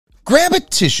Grab a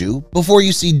tissue before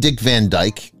you see Dick Van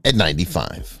Dyke at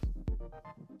 95.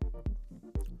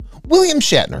 William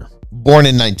Shatner, born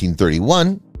in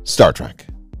 1931, Star Trek.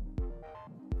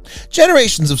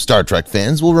 Generations of Star Trek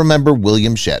fans will remember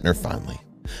William Shatner fondly.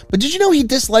 But did you know he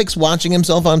dislikes watching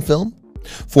himself on film?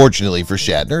 Fortunately for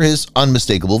Shatner, his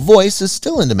unmistakable voice is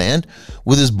still in demand,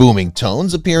 with his booming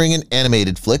tones appearing in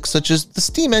animated flicks such as The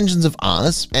Steam Engines of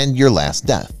Oz and Your Last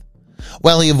Death.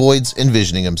 While he avoids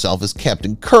envisioning himself as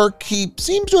Captain Kirk, he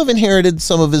seems to have inherited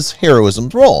some of his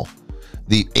heroism's role.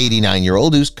 The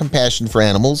 89-year-old, whose compassion for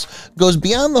animals goes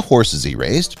beyond the horses he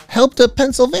raised, helped a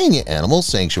Pennsylvania animal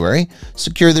sanctuary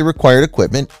secure the required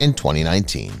equipment in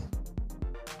 2019.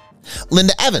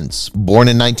 Linda Evans, born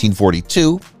in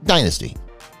 1942, Dynasty.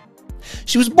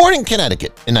 She was born in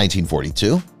Connecticut in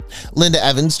 1942. Linda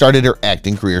Evans started her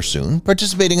acting career soon,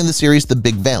 participating in the series The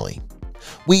Big Valley.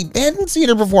 We hadn't seen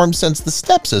her perform since The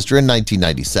Stepsister in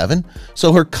 1997,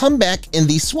 so her comeback in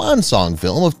the Swan Song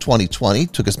film of 2020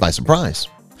 took us by surprise.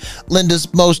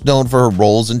 Linda's most known for her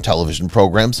roles in television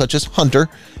programs such as Hunter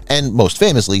and, most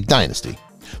famously, Dynasty,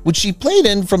 which she played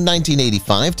in from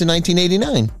 1985 to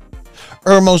 1989.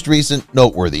 Her most recent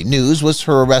noteworthy news was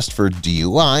her arrest for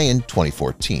DUI in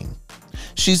 2014.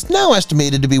 She's now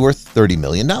estimated to be worth $30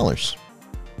 million.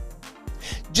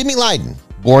 Jimmy Lydon,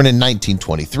 born in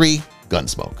 1923,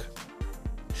 Gunsmoke.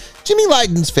 Jimmy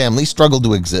Lydon's family struggled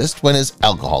to exist when his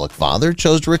alcoholic father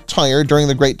chose to retire during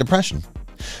the Great Depression.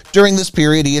 During this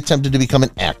period, he attempted to become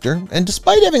an actor, and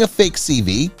despite having a fake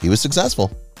CV, he was successful.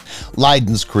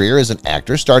 Lydon's career as an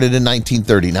actor started in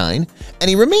 1939, and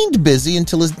he remained busy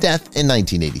until his death in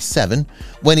 1987,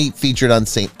 when he featured on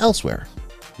St. Elsewhere.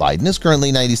 Lydon is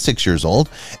currently 96 years old,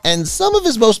 and some of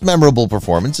his most memorable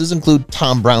performances include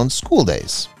Tom Brown's School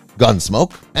Days,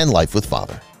 Gunsmoke, and Life with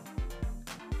Father.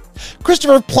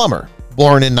 Christopher Plummer,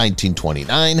 born in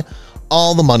 1929,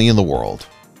 All the Money in the World.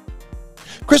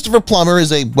 Christopher Plummer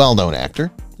is a well-known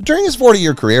actor. During his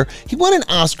 40-year career, he won an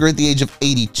Oscar at the age of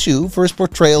 82 for his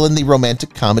portrayal in the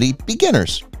romantic comedy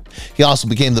Beginners. He also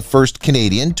became the first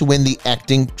Canadian to win the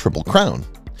acting Triple Crown.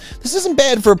 This isn't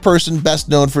bad for a person best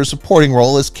known for a supporting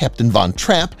role as Captain Von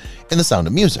Trapp in The Sound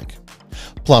of Music.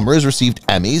 Plummer has received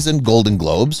Emmys and Golden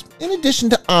Globes, in addition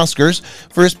to Oscars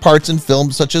for his parts in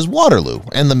films such as Waterloo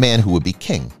and The Man Who Would Be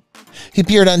King. He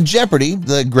appeared on Jeopardy,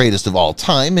 the greatest of all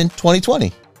time, in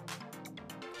 2020.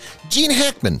 Gene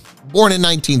Hackman, born in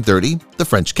 1930, The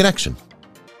French Connection.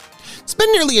 It's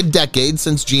been nearly a decade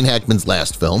since Gene Hackman's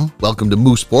last film, Welcome to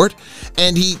Mooseport,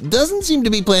 and he doesn't seem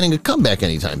to be planning a comeback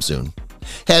anytime soon.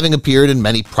 Having appeared in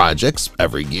many projects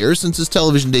every year since his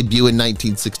television debut in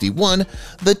 1961,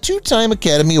 the two-time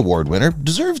Academy Award winner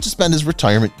deserves to spend his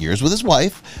retirement years with his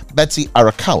wife, Betsy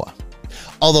Arakawa.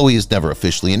 Although he has never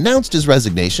officially announced his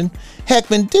resignation,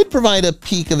 Hackman did provide a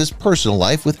peek of his personal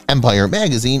life with Empire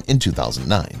magazine in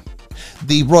 2009.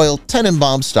 The Royal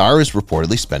Tenenbaum star is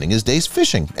reportedly spending his days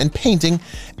fishing and painting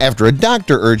after a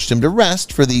doctor urged him to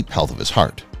rest for the health of his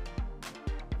heart.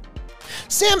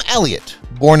 Sam Elliott,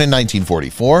 born in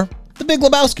 1944, The Big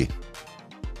Lebowski.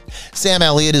 Sam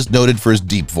Elliott is noted for his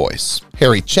deep voice,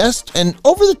 hairy chest, and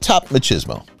over-the-top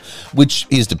machismo, which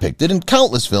he has depicted in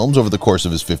countless films over the course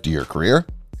of his 50-year career.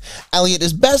 Elliott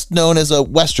is best known as a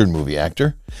Western movie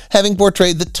actor, having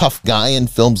portrayed the tough guy in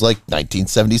films like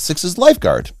 1976's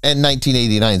Lifeguard and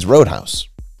 1989's Roadhouse.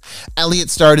 Elliott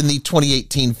starred in the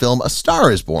 2018 film A Star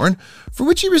is Born, for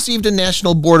which he received a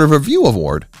National Board of Review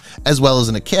Award, as well as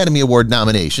an Academy Award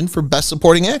nomination for Best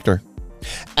Supporting Actor.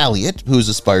 Elliott, who has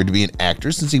aspired to be an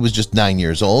actor since he was just 9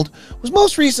 years old, was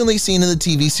most recently seen in the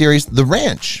TV series The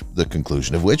Ranch, the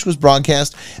conclusion of which was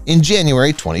broadcast in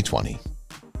January 2020.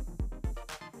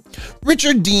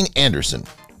 Richard Dean Anderson,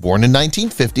 born in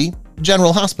 1950,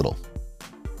 General Hospital.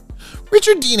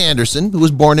 Richard Dean Anderson, who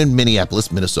was born in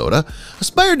Minneapolis, Minnesota,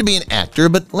 aspired to be an actor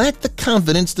but lacked the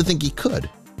confidence to think he could.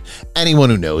 Anyone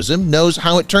who knows him knows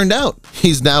how it turned out.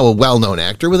 He's now a well-known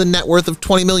actor with a net worth of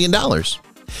 $20 million.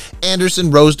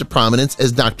 Anderson rose to prominence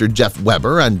as Dr. Jeff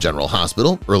Weber on General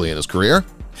Hospital early in his career.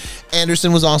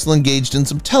 Anderson was also engaged in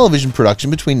some television production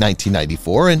between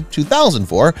 1994 and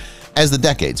 2004 as the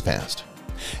decades passed.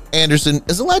 Anderson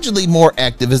is allegedly more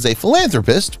active as a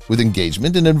philanthropist with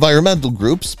engagement in environmental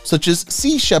groups such as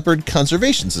Sea Shepherd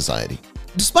Conservation Society,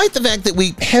 despite the fact that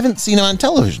we haven't seen him on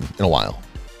television in a while.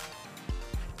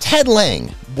 Ted Lang,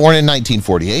 born in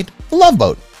 1948, The Love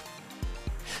Boat.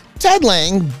 Ted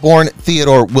Lang, born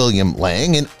Theodore William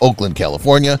Lang in Oakland,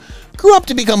 California, grew up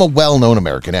to become a well-known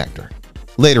American actor.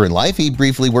 Later in life, he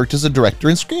briefly worked as a director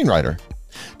and screenwriter.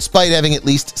 Despite having at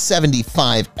least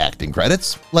 75 acting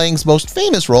credits, Lang's most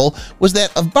famous role was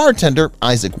that of bartender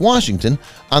Isaac Washington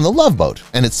on The Love Boat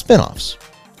and its spin-offs.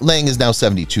 Lang is now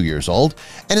 72 years old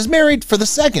and is married for the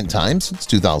second time since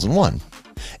 2001.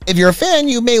 If you're a fan,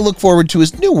 you may look forward to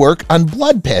his new work on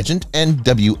Blood Pageant and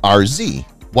WRZ,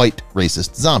 White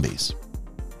Racist Zombies.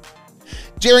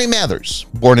 Jerry Mathers,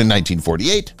 born in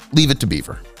 1948, Leave It to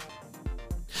Beaver.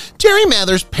 Jerry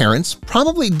Mathers' parents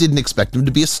probably didn't expect him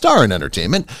to be a star in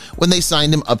entertainment when they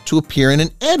signed him up to appear in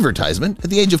an advertisement at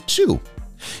the age of 2.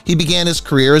 He began his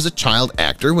career as a child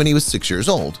actor when he was 6 years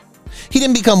old. He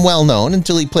didn't become well known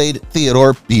until he played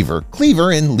Theodore Beaver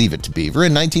Cleaver in Leave It to Beaver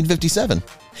in 1957.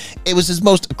 It was his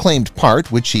most acclaimed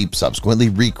part, which he subsequently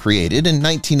recreated in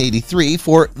 1983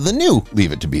 for the new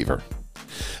Leave It to Beaver.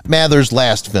 Mathers'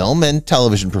 last film and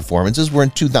television performances were in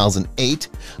 2008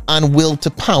 on Will to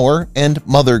Power and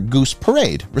Mother Goose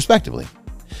Parade, respectively.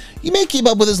 You may keep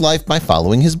up with his life by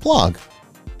following his blog.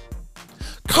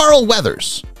 Carl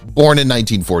Weathers, born in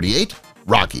 1948,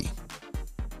 Rocky.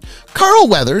 Carl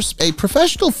Weathers, a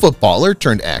professional footballer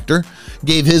turned actor,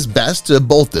 gave his best to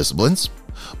both disciplines.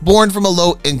 Born from a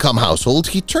low-income household,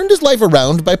 he turned his life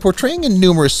around by portraying in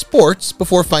numerous sports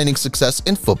before finding success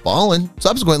in football and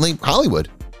subsequently Hollywood.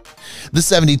 The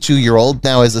 72-year-old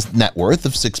now has a net worth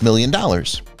of $6 million.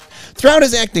 Throughout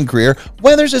his acting career,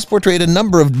 Weathers has portrayed a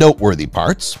number of noteworthy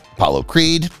parts: Apollo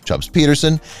Creed, Chubbs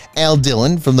Peterson, Al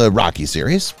Dillon from the Rocky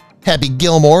series, Happy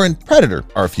Gilmore, and Predator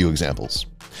are a few examples.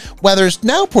 Weathers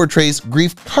now portrays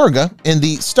Greef Karga in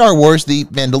the Star Wars The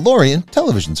Mandalorian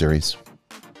television series.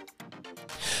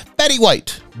 Betty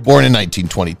White, born in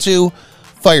 1922,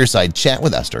 Fireside Chat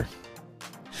with Esther.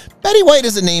 Betty White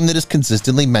is a name that is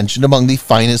consistently mentioned among the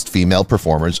finest female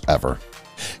performers ever.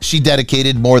 She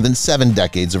dedicated more than 7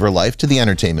 decades of her life to the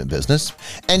entertainment business,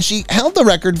 and she held the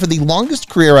record for the longest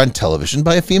career on television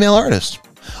by a female artist.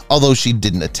 Although she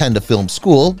didn't attend a film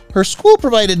school, her school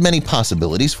provided many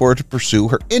possibilities for her to pursue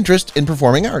her interest in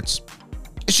performing arts.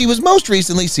 She was most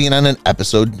recently seen on an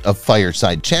episode of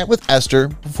Fireside Chat with Esther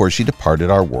before she departed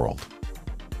our world.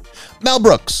 Mel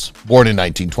Brooks, born in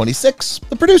 1926,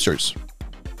 The Producers.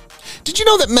 Did you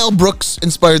know that Mel Brooks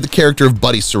inspired the character of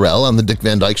Buddy Sorrell on The Dick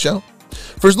Van Dyke Show?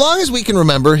 For as long as we can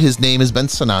remember, his name has been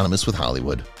synonymous with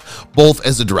Hollywood, both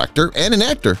as a director and an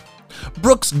actor.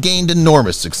 Brooks gained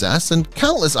enormous success and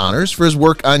countless honors for his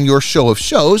work on Your Show of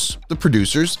Shows, The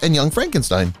Producers, and Young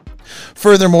Frankenstein.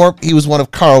 Furthermore, he was one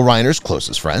of Carl Reiner's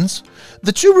closest friends.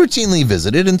 The two routinely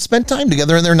visited and spent time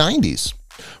together in their 90s.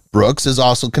 Brooks has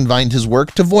also confined his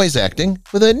work to voice acting,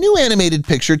 with a new animated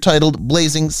picture titled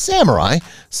Blazing Samurai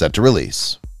set to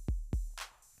release.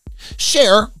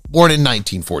 Cher, born in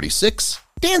 1946,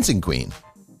 Dancing Queen.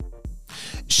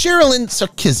 Sherilyn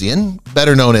Sarkisian,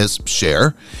 better known as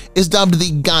Cher, is dubbed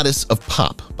the Goddess of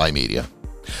Pop by media.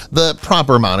 The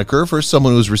proper moniker for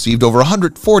someone who's received over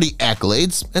 140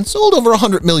 accolades and sold over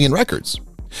 100 million records.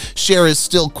 Cher is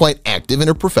still quite active in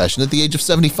her profession at the age of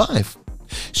 75.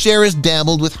 Cher has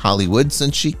dabbled with Hollywood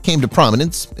since she came to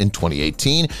prominence. In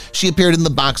 2018, she appeared in the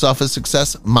box office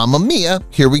success Mamma Mia!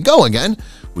 Here We Go Again,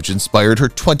 which inspired her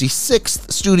 26th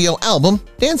studio album,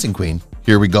 Dancing Queen.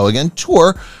 Here We Go Again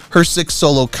tour, her 6th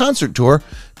solo concert tour,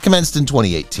 commenced in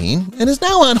 2018 and is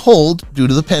now on hold due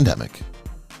to the pandemic.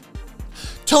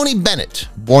 Tony Bennett,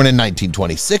 born in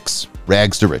 1926,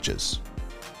 Rags to Riches.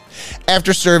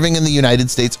 After serving in the United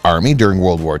States Army during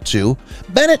World War II,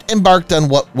 Bennett embarked on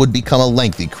what would become a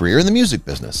lengthy career in the music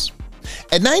business.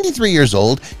 At 93 years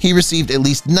old, he received at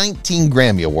least 19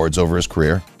 Grammy Awards over his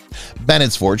career.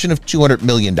 Bennett's fortune of $200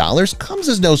 million comes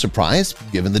as no surprise,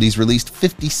 given that he's released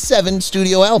 57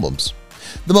 studio albums,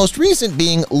 the most recent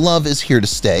being Love Is Here to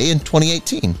Stay in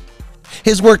 2018.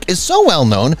 His work is so well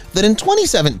known that in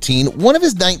 2017, one of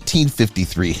his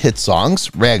 1953 hit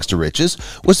songs, Rags to Riches,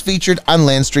 was featured on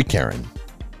Landstreet Karen.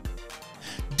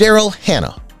 Daryl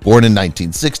Hannah, born in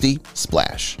 1960,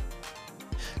 Splash.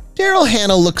 Daryl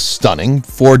Hannah looks stunning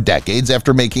 4 decades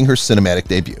after making her cinematic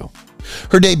debut.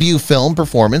 Her debut film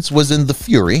performance was in The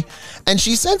Fury, and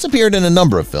she's since appeared in a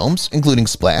number of films, including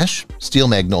Splash, Steel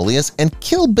Magnolias, and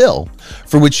Kill Bill,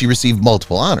 for which she received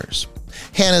multiple honors.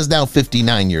 Hannah is now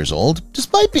 59 years old.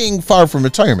 Despite being far from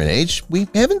retirement age, we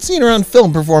haven't seen her on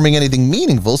film performing anything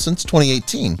meaningful since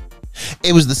 2018.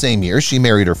 It was the same year she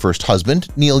married her first husband,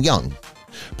 Neil Young.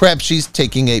 Perhaps she's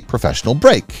taking a professional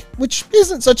break, which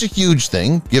isn't such a huge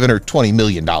thing given her $20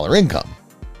 million income.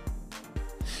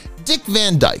 Dick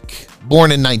Van Dyke,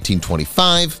 born in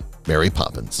 1925, Mary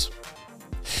Poppins.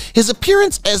 His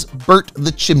appearance as Bert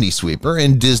the Chimney Sweeper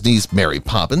in Disney's Mary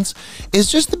Poppins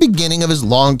is just the beginning of his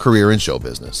long career in show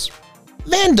business.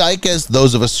 Van Dyke, as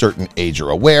those of a certain age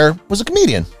are aware, was a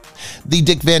comedian. The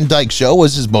Dick Van Dyke Show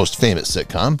was his most famous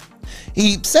sitcom.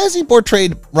 He says he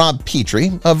portrayed Rob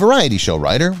Petrie, a variety show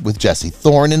writer, with Jesse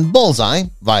Thorne in Bullseye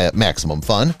via Maximum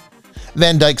Fun.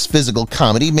 Van Dyke's physical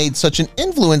comedy made such an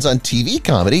influence on TV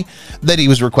comedy that he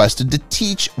was requested to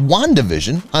teach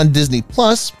WandaVision on Disney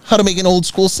Plus how to make an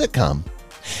old-school sitcom.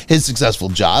 His successful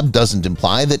job doesn't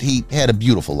imply that he had a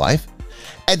beautiful life.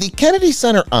 At the Kennedy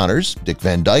Center Honors, Dick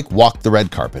Van Dyke walked the red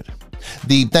carpet.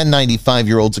 The then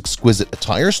 95-year-old's exquisite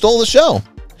attire stole the show.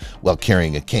 While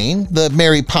carrying a cane, the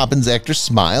Mary Poppins actor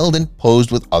smiled and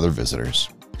posed with other visitors.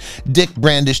 Dick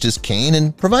brandished his cane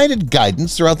and provided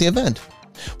guidance throughout the event.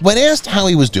 When asked how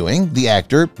he was doing, the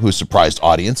actor, who surprised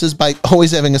audiences by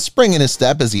always having a spring in his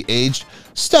step as he aged,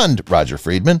 stunned Roger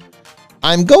Friedman.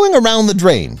 "I'm going around the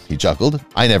drain," he chuckled.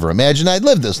 "I never imagined I'd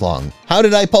live this long. How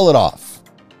did I pull it off?"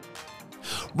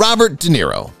 Robert De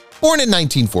Niro, born in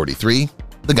 1943,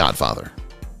 The Godfather.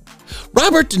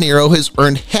 Robert De Niro has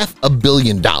earned $500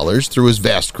 million through his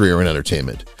vast career in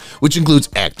entertainment, which includes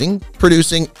acting,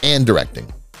 producing, and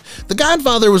directing. The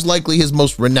Godfather was likely his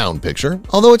most renowned picture,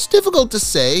 although it's difficult to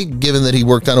say given that he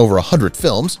worked on over 100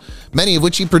 films, many of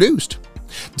which he produced.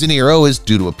 De Niro is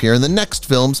due to appear in the next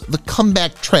films The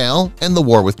Comeback Trail and The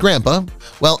War with Grandpa,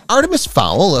 while Artemis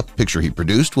Fowl, a picture he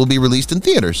produced, will be released in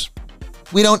theaters.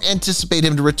 We don't anticipate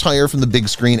him to retire from the big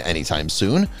screen anytime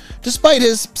soon, despite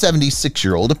his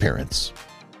 76-year-old appearance.